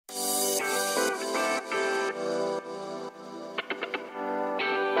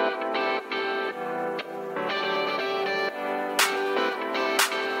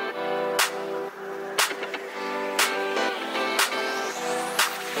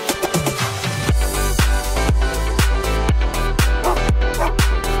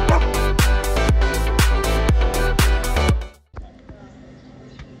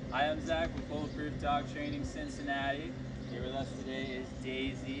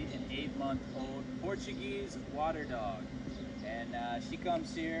5-month-old Portuguese water dog. And she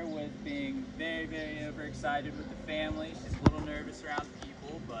comes here with being very, very overexcited with the family. She's a little nervous around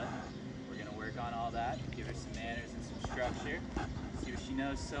people, but we're gonna work on all that, give her some manners and some structure, see what she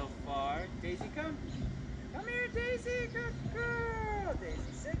knows so far. Daisy, come. Come here, Daisy, good girl. Daisy,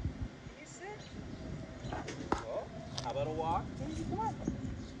 sit. Can you sit? Oh, how about a walk? Daisy, come on.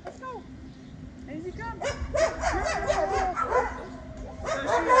 Let's go. Daisy, come. So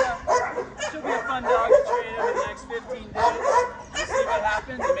she'll be a fun dog to train over the next 15 days. We'll see what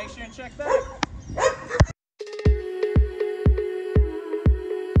happens and make sure and check back.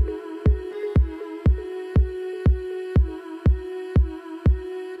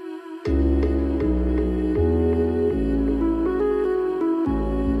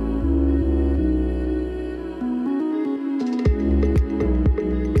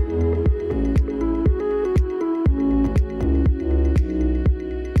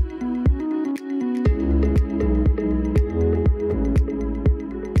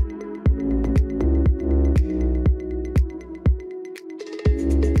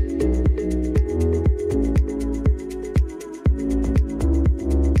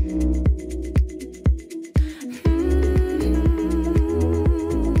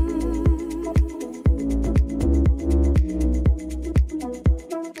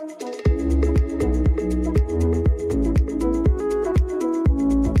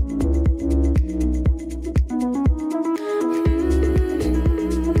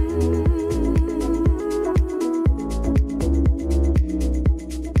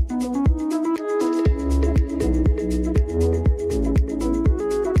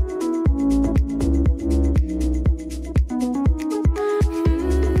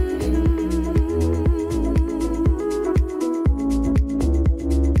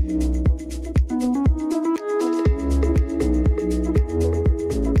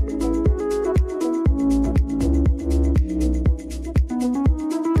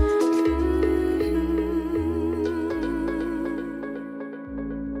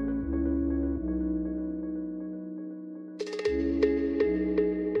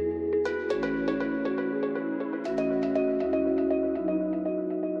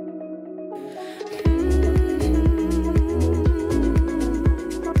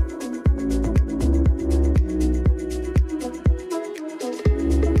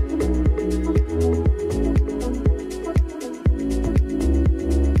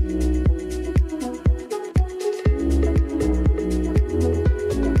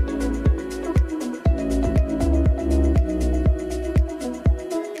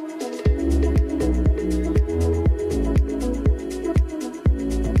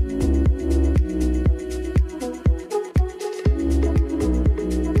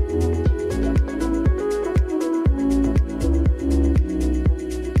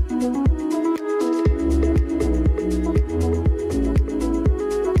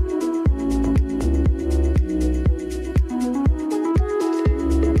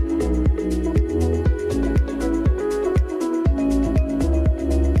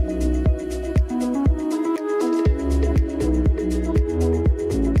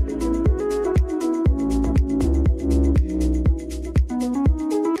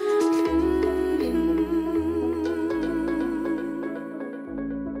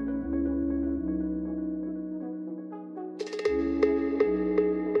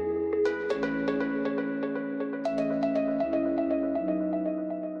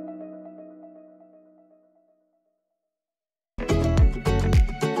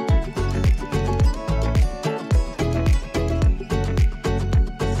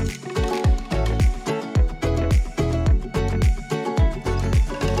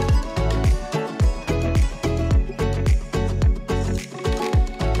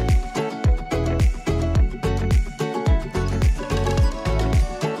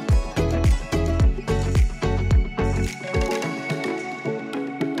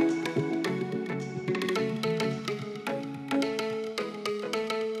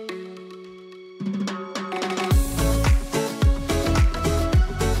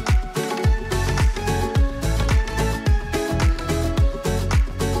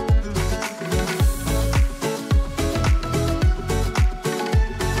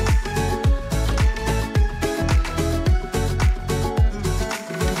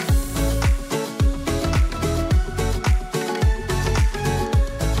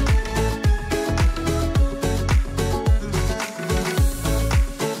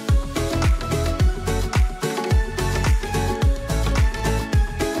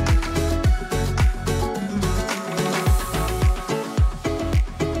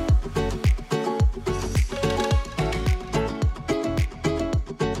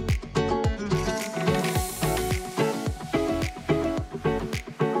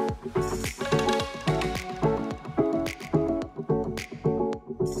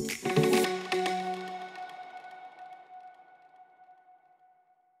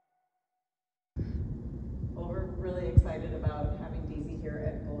 excited about having Daisy here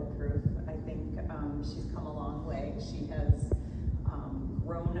at Bulletproof. I think she's come a long way. She has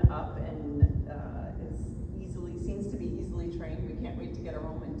grown up and seems to be easily trained. We can't wait to get her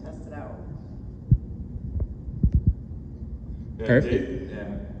home and test it out. Yeah, Perfect.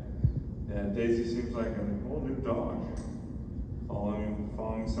 Daisy seems like a whole new dog.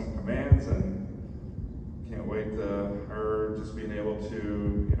 Following some commands, and can't wait to her just being able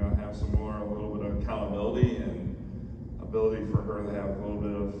to, have a little bit of accountability and ability for her to have